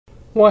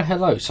Why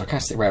hello,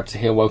 Sarcastic Raptor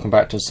here, welcome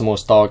back to some more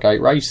Stargate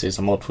Races,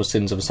 a mod for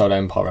Sins of a Solar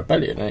Empire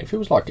Rebellion, and it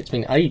feels like it's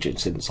been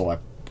ages since I've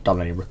done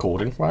any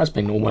recording. Well, it has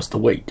been almost a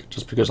week,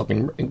 just because I've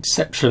been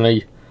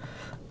exceptionally,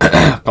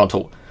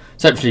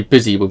 exceptionally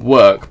busy with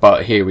work,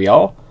 but here we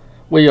are.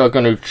 We are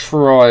going to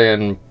try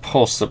and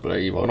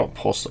possibly, well not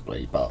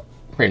possibly, but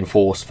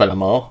reinforce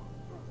Felomar,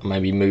 and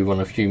maybe move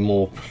on a few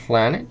more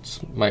planets,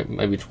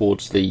 maybe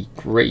towards the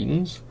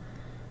Greens.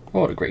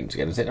 What are the Greens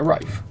again? Is it a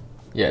Wraith?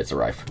 Yeah, it's a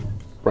Wraith.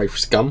 Wraith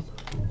scum.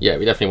 Yeah,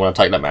 we definitely want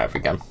to take them out if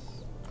we can.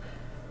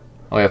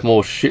 We have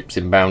more ships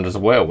inbound as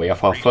well. We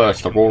have our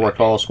first Aurora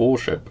class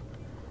warship.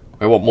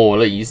 We want more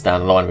of these down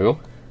the line, we will.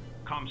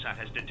 Comsat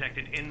has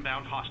detected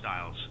inbound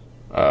hostiles.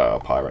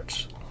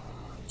 Pirates.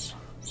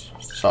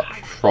 Such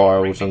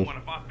trials and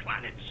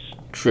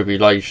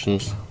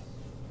tribulations.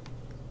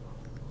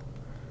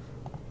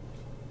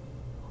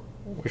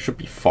 We should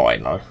be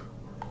fine though.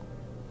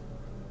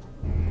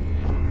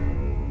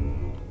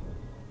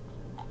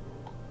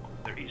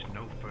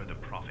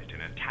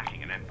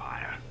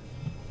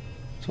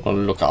 So I want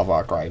to look at other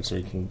upgrades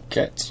we can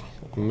get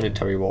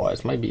military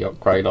wise. Maybe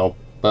upgrade our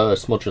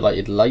burst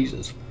modulated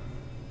lasers.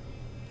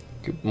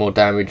 Give more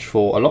damage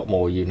for a lot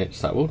more units,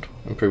 that would.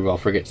 Improve our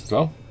frigates as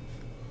well.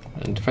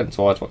 And defense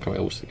wise, what can we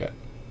also get?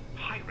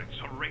 Pirates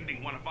are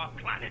raiding one of our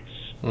planets.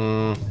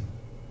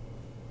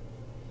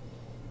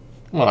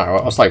 Well,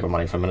 alright, I'll save my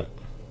money for a minute.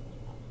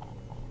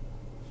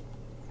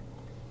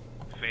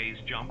 Phase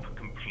jump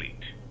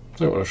complete.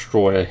 So we've got a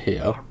destroyer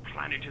here. Our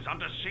planet is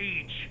under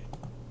siege.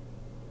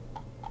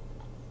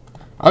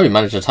 Oh, we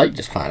managed to take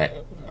this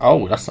planet.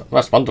 Oh,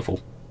 that's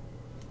wonderful.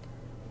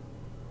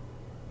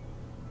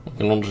 We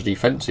can launch a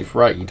defensive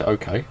raid.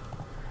 Okay,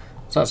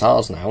 so that's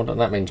ours now. And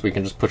that means we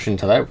can just push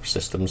into their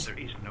systems. There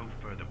is no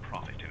further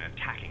profit in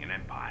attacking an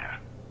empire.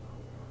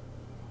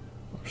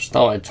 We've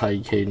started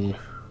taking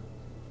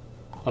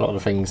a lot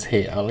of things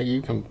here.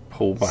 You can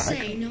pull back.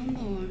 Say no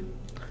more.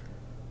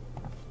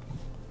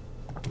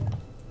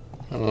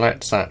 And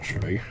let's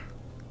actually.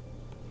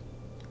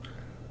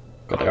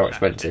 God, they are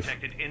expensive.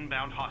 Detected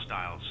inbound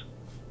hostiles.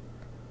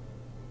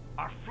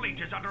 Our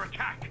fleet is under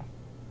attack.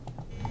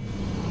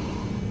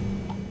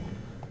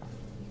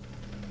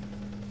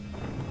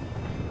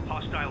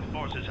 Hostile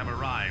forces have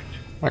arrived.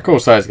 Of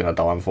course, that's going to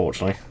die,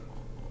 unfortunately.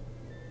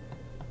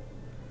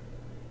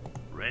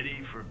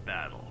 Ready for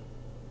battle.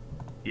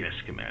 Yes,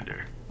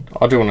 Commander.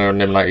 I do want to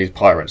eliminate these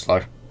pirates,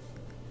 though.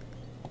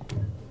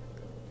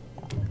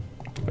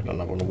 Put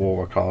another one, a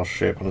Aurora class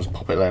ship, and just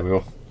pop it there, we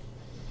will.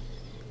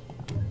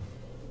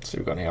 See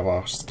if we've got any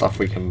other stuff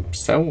we can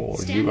sell or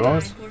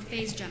utilise.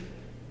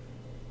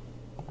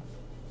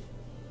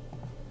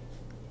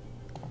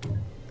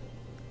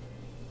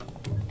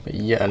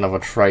 Yet another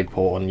trade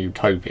port on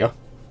Utopia.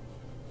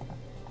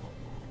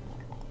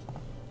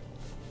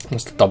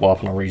 Let's double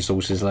up on our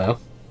resources there.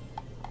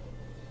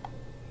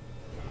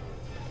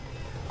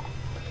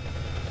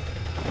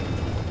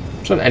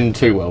 Shouldn't end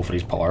too well for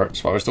these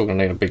pirates, but we're still going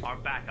to need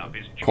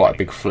quite a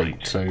big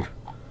fleet to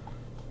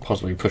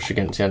possibly push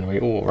against the enemy.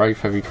 Oh, Wraith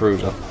heavy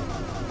cruiser.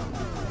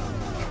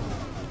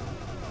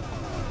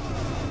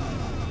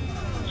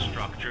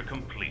 Structure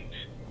complete.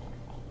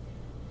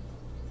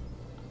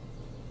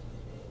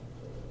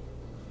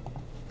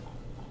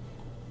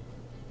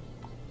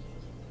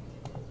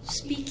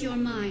 Speak your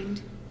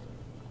mind.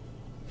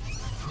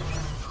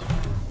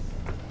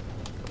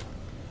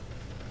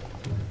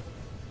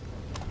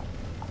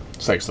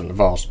 It's excellent. The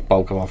vast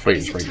bulk of our fleet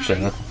is reached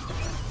in there.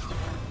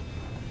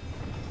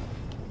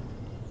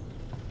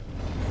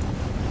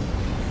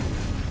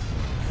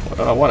 I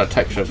don't know why the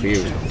texture for you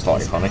is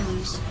slightly funny.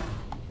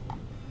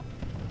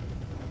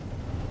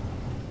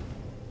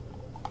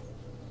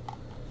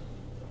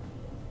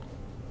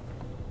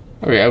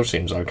 Everything else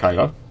seems okay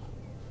though.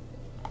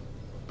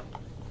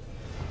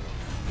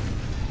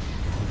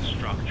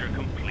 Structure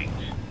complete.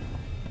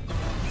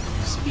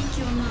 Speak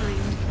your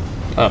mind.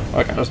 Oh,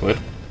 okay, that's weird.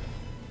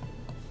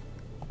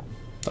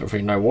 Don't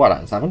really know why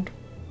that's happened.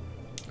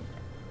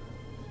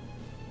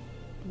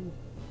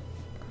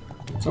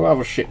 So what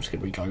other ships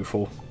could we go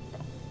for?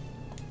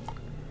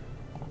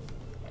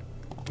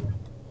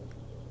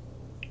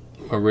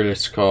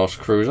 Marillus class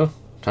cruiser,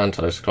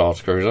 Tantalus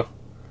class cruiser,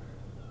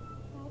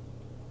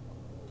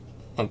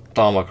 a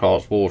Dharma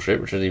class warship,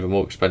 which is even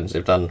more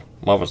expensive than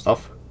my other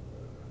stuff.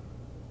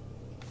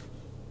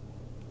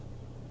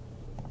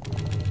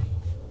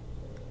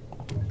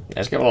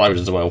 Let's get one of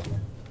those as well.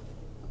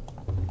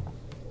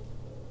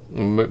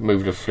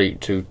 Move the fleet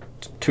to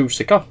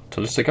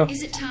Lysica.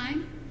 Is it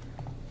time?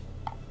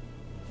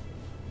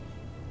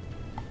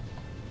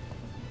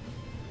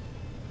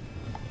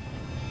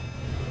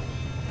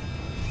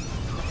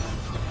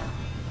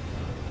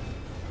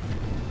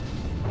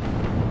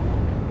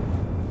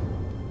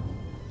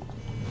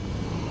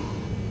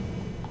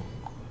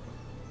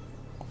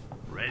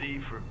 Ready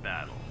for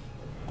battle.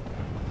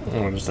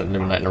 Oh, we're just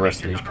eliminating the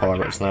rest of these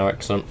pirates now,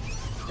 excellent.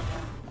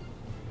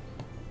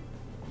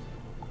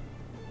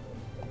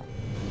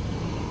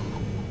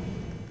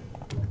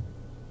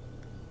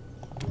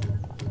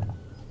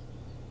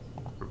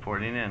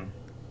 Reporting in.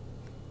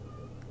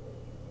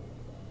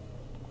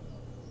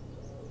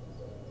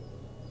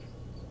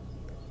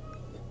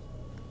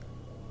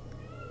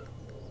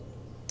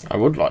 I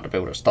would like to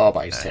build a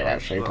starbase here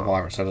actually, if the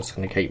virus are just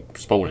going to keep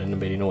spawning and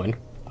being annoying.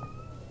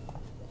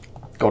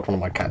 God, one of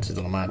my cats is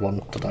on a mad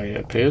one today,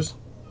 it appears.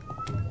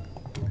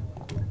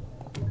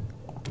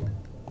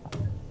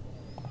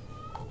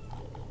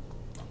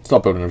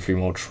 Start building a few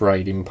more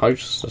trading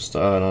posts just to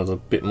earn us a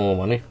bit more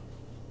money.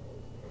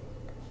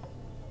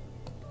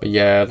 But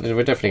yeah,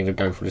 we're definitely going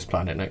to go for this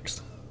planet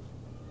next.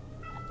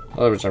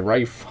 Oh, there was a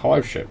Wraith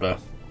hive ship there.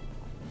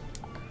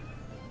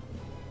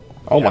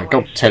 Oh my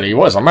god, Tilly,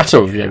 what is the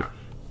matter with you?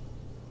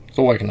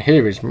 All I can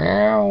hear is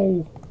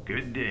meow.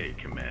 Good day,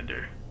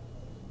 Commander.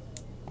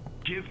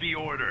 Give the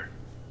order.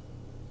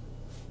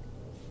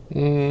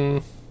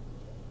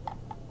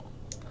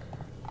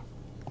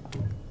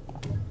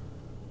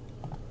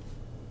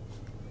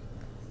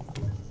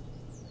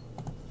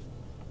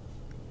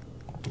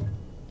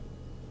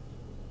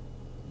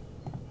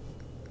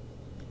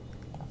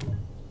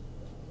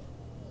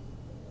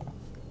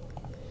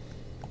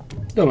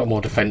 A lot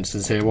more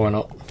defences here, why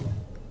not?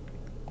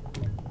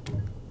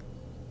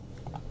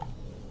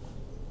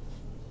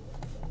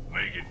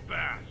 Make it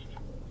fast.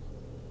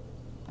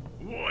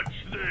 What's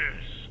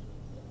this?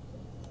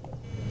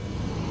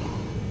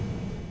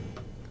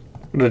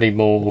 We're going to need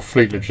more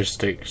fleet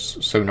logistics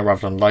sooner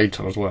rather than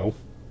later as well.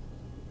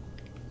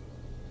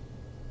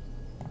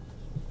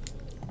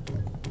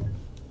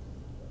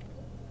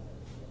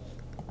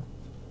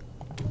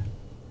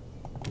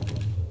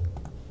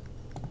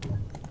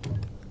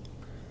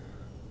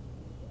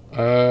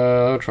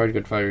 Trade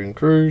good value in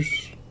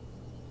crews.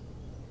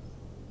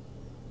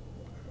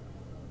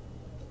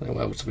 What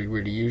else will be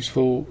really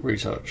useful?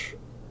 Research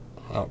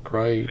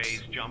upgrades.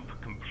 Phase jump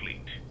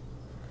complete.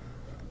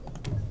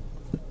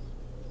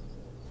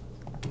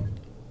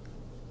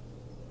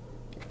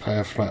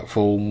 Repair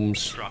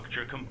platforms.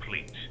 Structure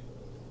complete.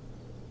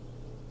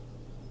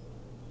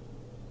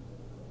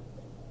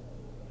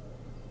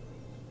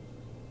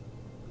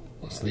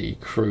 That's the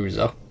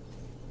cruiser.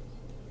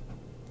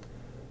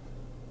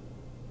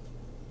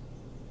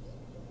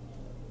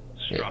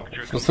 Yeah.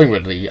 The thing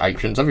with the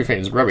ancients, everything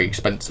is very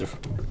expensive.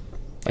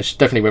 I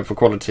definitely went for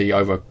quality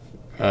over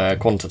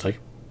quantity.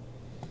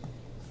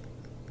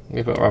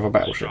 We've got to have a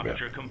battleship yet.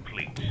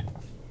 Complete.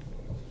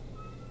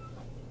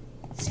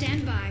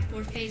 Stand by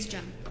for phase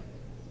jump.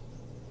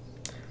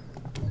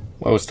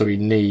 What else do we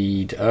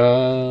need?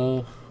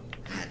 At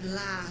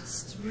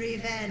last,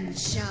 revenge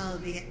shall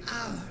be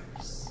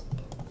ours.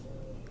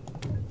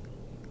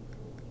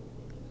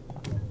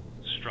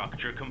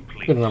 Structure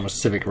complete. Got another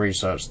civic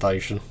research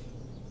station.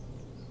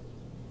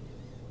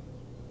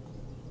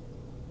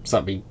 So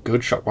that'd be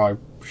good.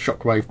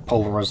 Shockwave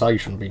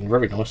pulverization would be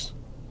very nice.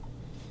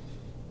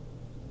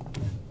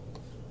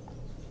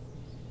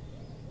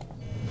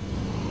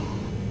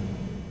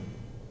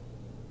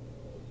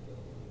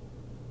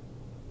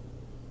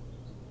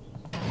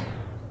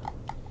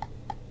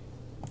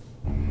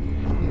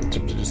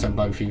 Tempted to send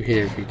both of you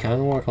here if you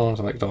can. Why can't I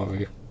select either of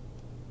you?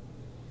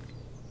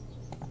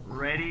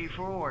 Ready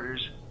for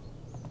orders.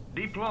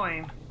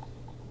 Deploying.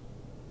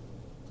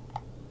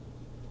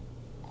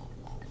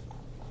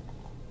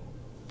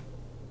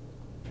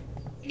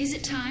 Is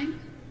it time?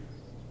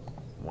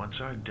 What's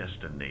our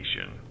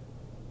destination?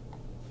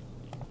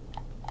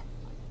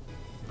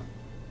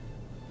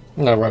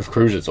 No, Wraith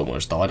cruiser's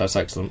almost died. That's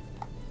excellent.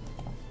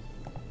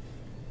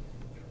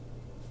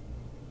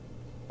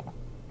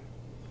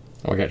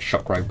 I get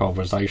shockwave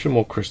pulverization.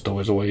 More crystal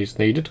is always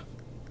needed.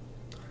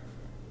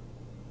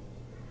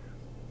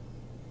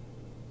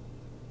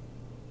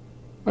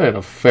 I had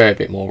a fair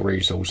bit more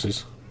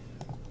resources.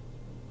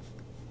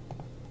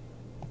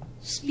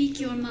 Speak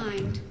your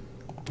mind.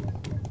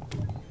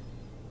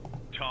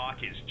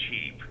 Talk is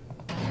cheap.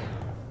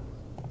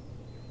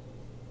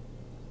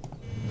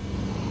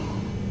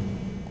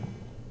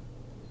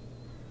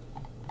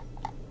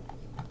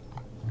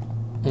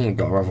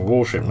 Got to have a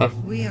warship now.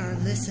 We are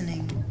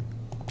listening.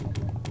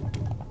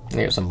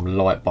 Get some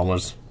light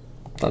bombers.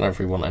 Don't know if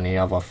we want any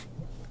other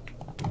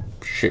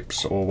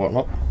ships or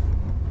whatnot.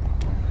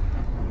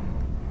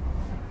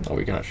 Or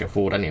we can actually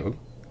afford any of them.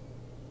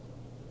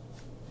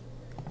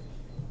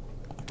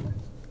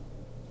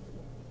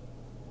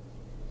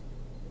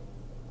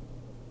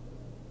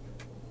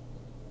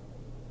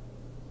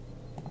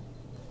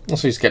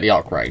 Let's just get the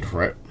upgrade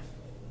for it.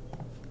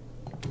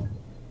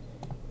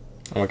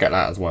 And we'll get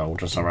that as well,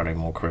 just so we're adding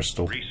more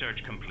crystal.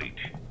 Research complete.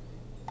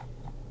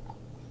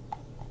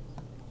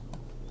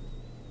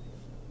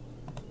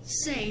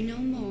 Say no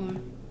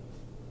more.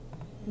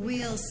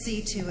 We'll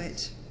see to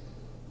it.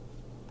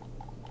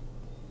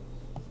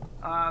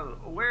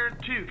 Where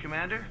to,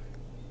 Commander?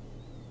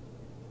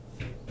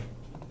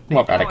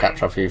 Might be able to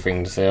catch a few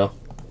things here.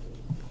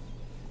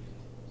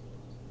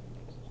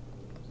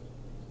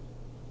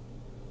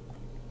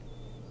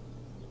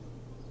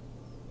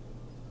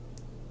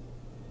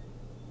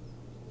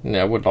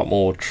 Yeah, I would like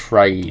more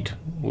trade,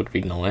 would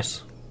be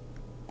nice.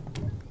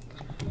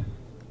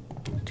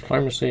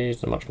 Diplomacy,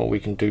 is there much more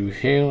we can do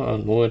here?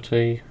 And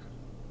loyalty.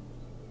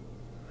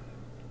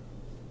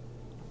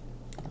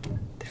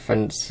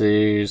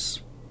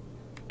 Defences.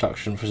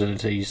 production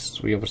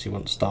facilities. We obviously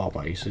want star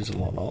bases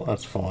and whatnot.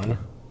 That's fine.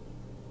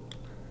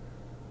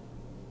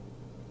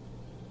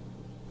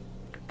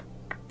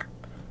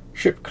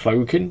 Ship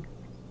cloaking.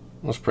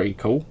 That's pretty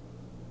cool.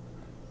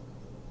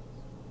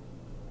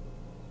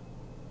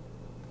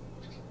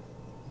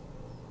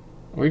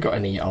 Have we got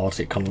any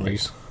Arctic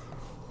colonies?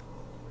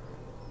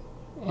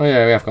 Oh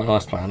yeah, we have got a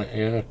nice planet.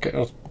 Yeah, okay,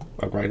 let's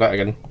upgrade that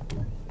again.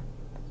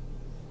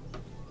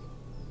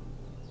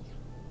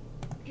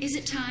 Is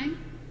it time?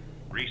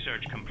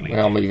 Research complete. We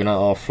are moving out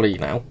our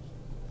fleet now.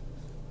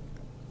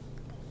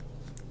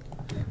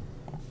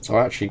 So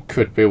I actually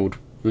could build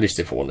this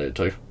if I wanted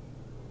to.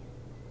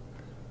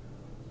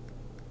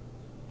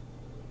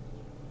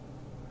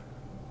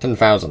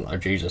 $10,000, oh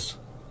Jesus.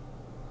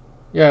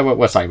 Yeah,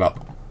 we'll save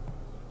up.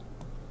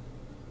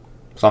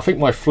 So I think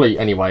my fleet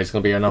anyway is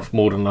going to be enough,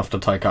 more than enough to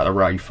take out the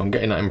Wraith. I'm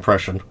getting that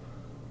impression.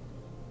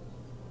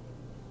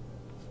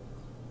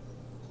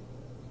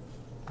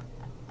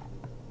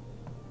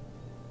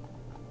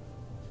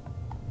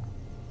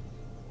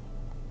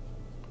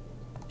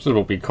 This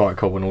will be quite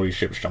cool when all these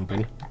ships jump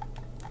in.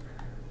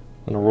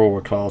 An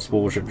Aurora class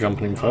warship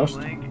jumping in first.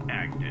 Link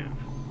active.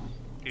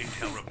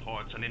 Intel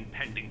reports an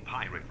impending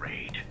pirate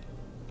raid.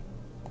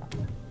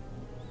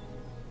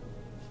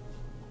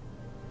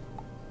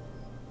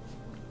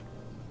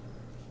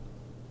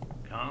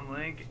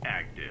 Comlink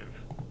active.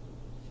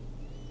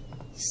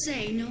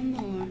 Say no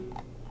more.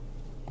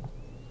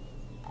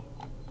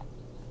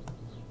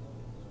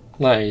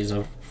 That is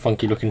a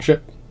funky looking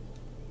ship.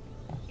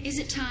 Is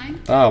it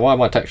time? Ah, why are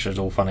my textures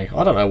all funny?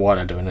 I don't know why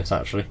they're doing this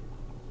actually.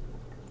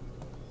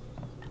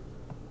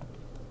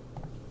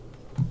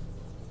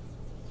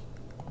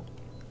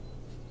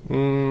 I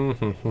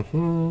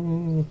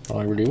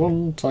really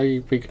want a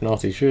big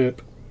nasty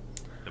ship.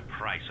 The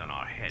price on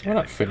our head. When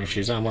that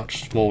finishes, how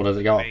much more does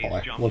it go up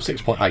by? Well,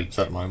 6.8 at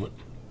the moment.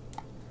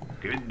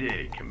 Good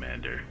day,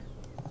 Commander.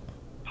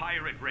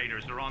 Pirate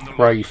raiders are on the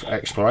Wraith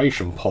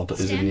exploration pod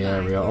is in the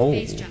area. Oh,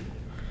 Phase jump.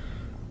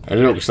 it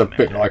looks a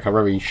bit like a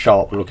very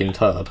sharp looking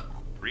turd.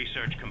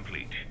 Research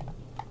complete.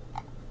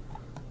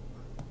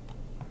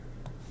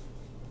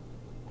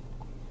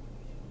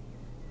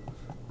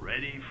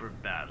 Ready for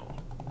battle.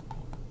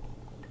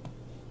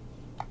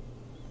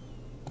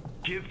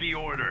 Give the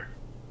order.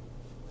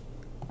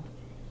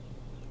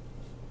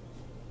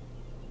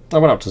 I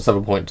went up to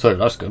 7.2,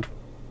 that's good.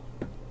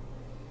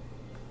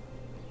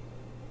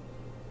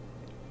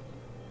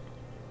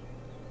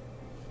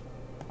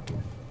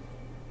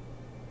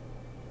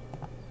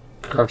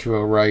 Gravity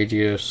well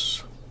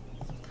radius.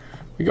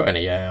 We got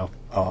any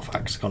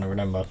artifacts? Can't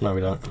remember. No,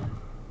 we don't.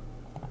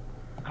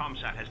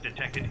 Comsat has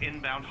detected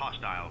inbound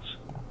hostiles.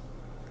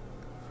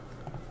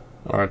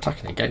 We're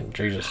attacking again,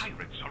 Jesus.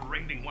 Pirates are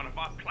raiding one of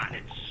our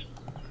planets.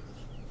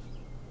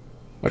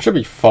 We should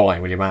be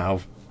fine with the amount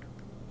of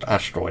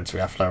asteroids we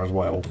have there as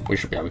well. We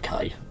should be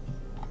okay.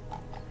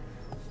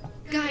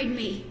 Guide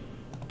me.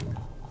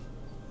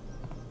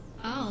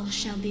 All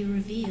shall be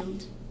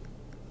revealed.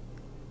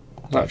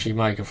 Let's actually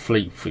make a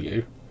fleet for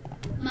you.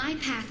 My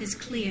path is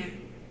clear.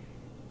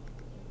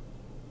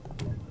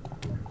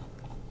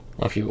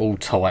 If you all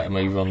tie to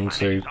move on to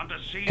Planet is under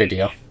siege.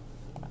 Gideon.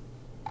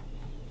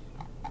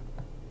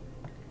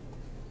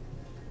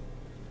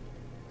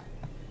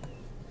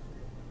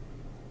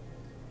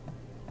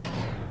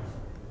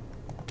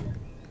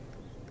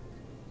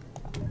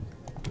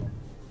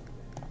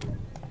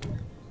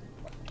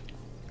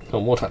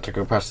 More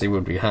tactical capacity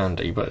would be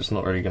handy, but it's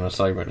not really going to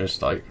save at this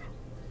state.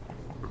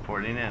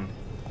 Reporting in.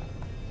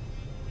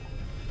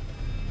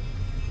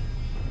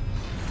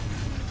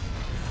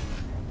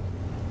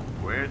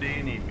 Where do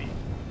you need me?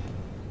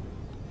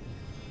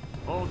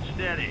 Hold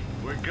steady.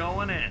 We're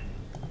going in.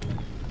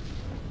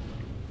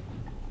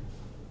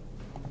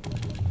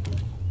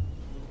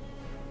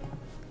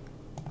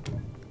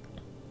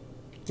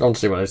 I want to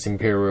see what this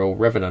Imperial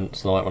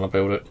Revenant's like when I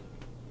build it.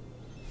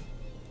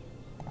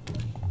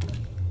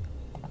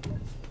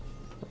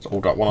 It's all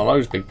got one of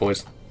those big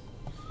boys.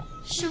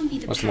 Show me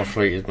the As my path.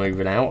 fleet is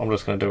moving out, I'm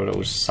just going to do a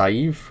little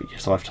save.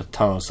 Yes, I have a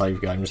ton of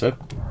save games here.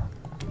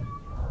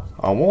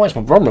 Oh, why is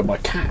my problem with my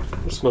cat?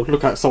 I'm just going to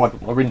look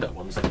outside my window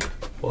one second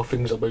while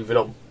things are moving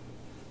on.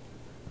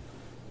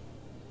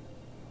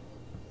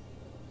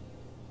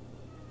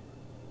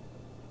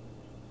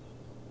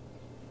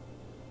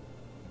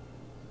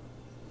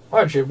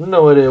 I actually have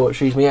no idea what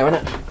she's meowing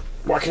at.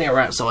 But I can hear her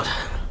outside.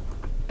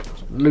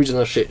 Losing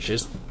her shit,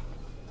 she's.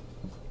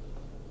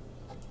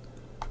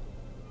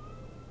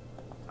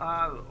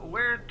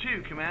 Where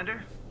to,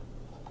 Commander?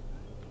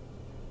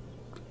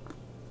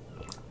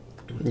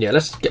 Yeah,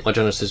 let's get my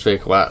Genesis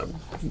vehicle out,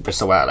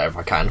 Bristol out there if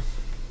I can.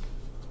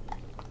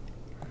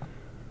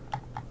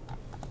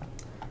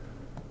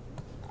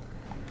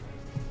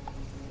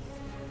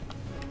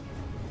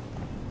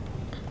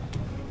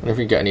 And if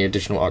we get any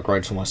additional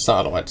upgrades on my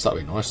satellites, that'd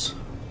be nice.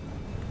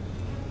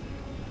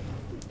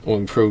 Or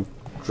improved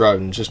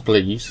drones, just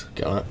please,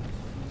 get on that.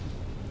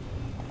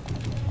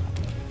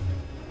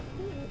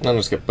 And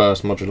let's get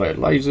burst modulated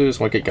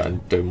lasers. I keep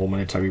going doing more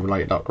military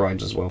related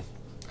upgrades as well.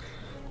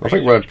 I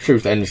think we're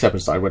choose to end this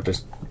episode where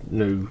this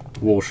new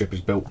warship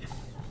is built.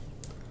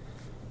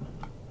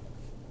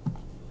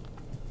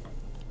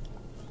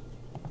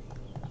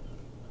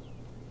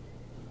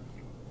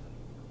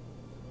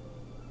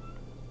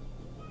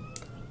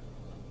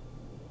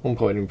 One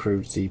point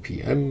improved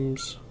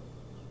CPMs.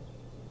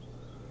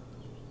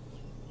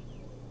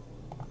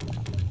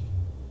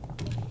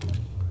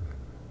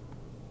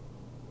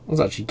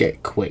 Let's actually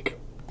get quick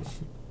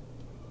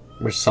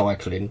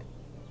recycling.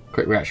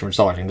 Quick reaction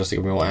recycling just to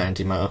give me more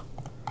antimatter.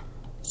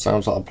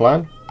 Sounds like a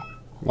plan.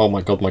 Oh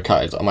my god, my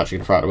cat is. I'm actually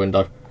going to throw out the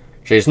window.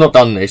 She's not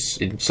done this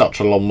in such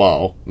a long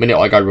while. The minute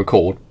I go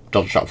record,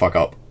 doesn't shut the fuck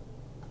up.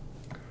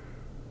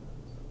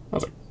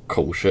 That's a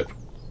cool ship.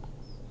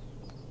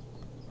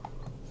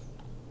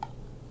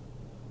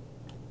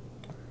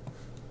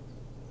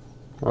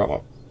 Right,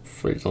 my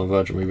fleet's on the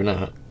verge of moving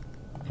out.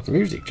 The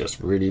music just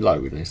really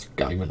low in this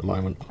game at the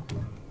moment.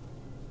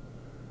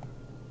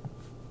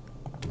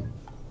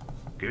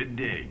 Good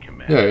day,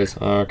 Commander. Yeah, it is.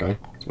 Oh, okay.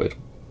 It's weird.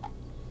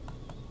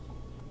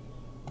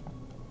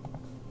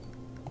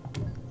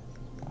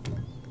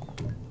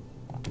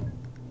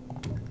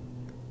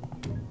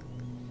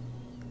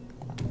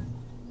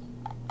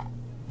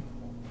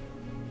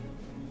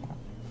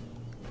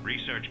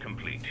 Research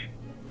complete.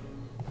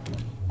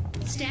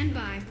 Stand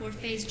by for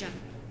phase jump.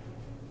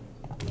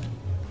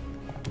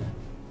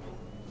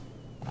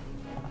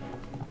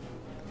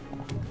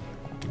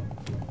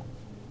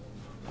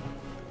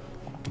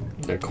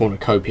 The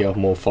cornucopia of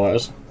more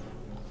fighters.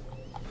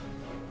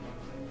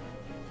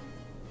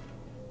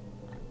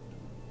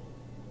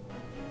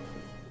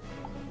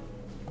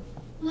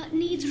 What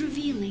needs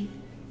revealing?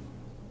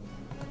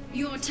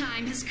 Your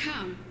time has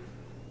come.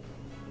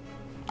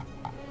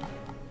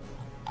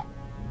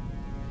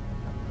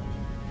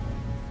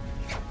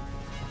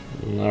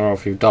 And there are a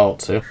few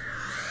darts here.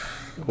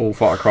 All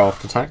fighter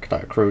craft attack,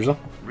 that cruiser.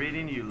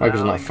 Reading you Maybe it's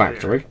in loud that and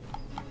clear. factory.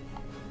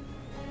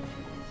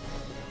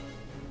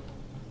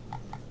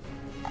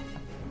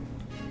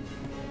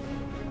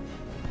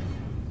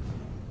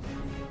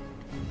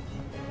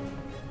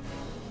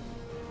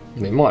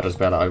 It might just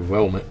be able to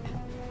overwhelm it.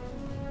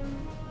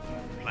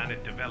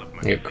 Planet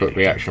development. Get quick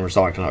reaction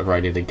recycling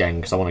upgraded again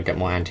because I want to get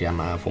my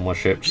anti-ammo for my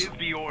ships. Give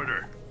the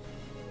order.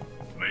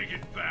 Make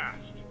it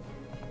fast.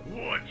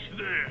 What's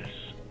this?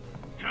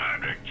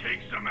 Time to kick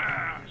some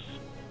ass.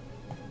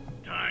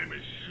 Time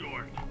is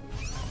short.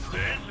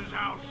 This is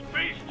how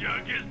Space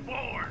Junk is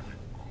born.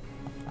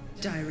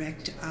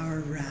 Direct our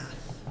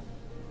wrath.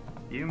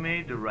 You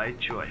made the right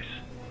choice.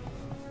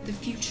 The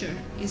future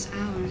is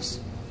ours.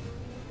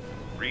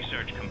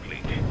 Research complete.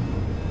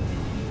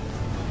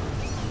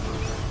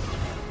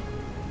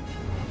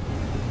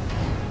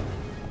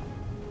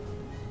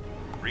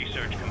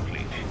 Research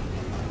complete.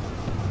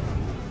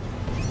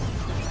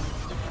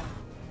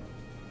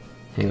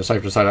 I think it's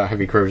safe to say that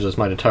heavy cruiser's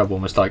made a terrible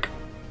mistake.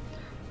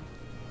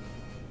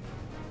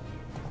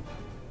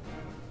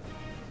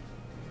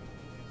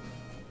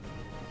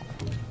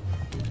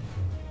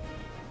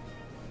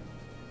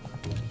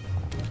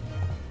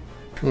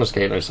 Let's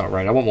get this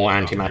upgrade. I want more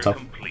antimatter.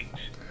 Complete.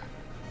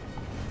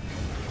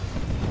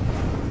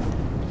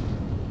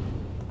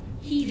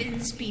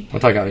 Heathens be I'll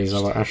take out these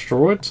other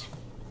asteroids.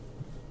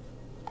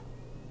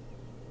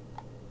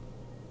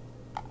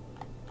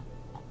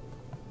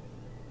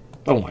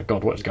 Oh my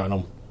god, what is going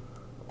on?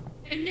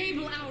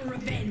 Enable our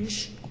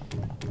revenge.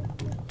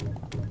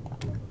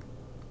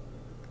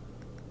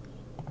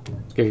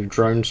 Let's give you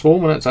drone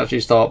swarm and let's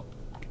actually start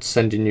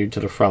sending you to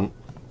the front.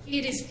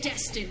 It is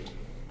destined.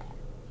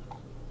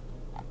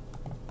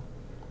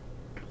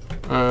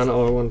 And I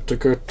want to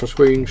get a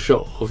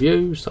screenshot of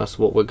you, so that's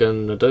what we're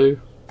going to do.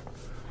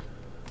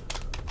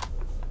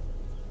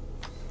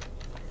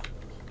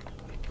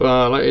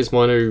 Well, that is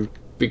my new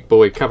big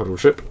boy capital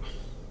ship.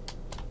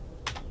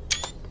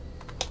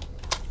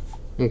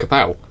 In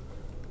Kapow.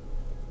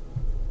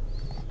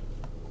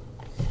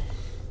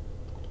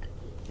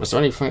 Is there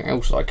anything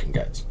else I can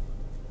get?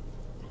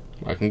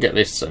 I can get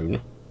this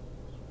soon.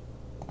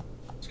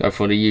 Let's go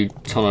for the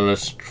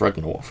autonomous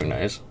dreadnought, I think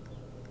that is.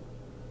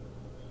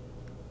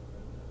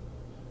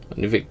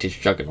 An Invictus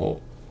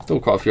Juggernaut. Still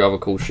quite a few other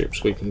cool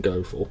ships we can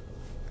go for.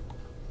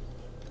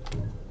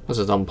 This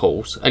is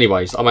unpause.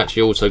 Anyways, I'm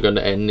actually also going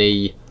to end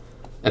the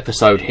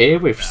episode here.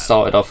 We've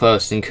started our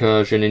first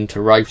incursion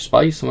into Wraith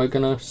space and we're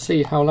going to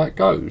see how that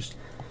goes.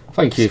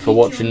 Thank you for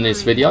watching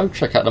this video.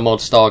 Check out the mod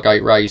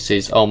Stargate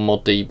Races on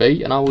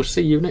ModDB and I will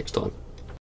see you next time.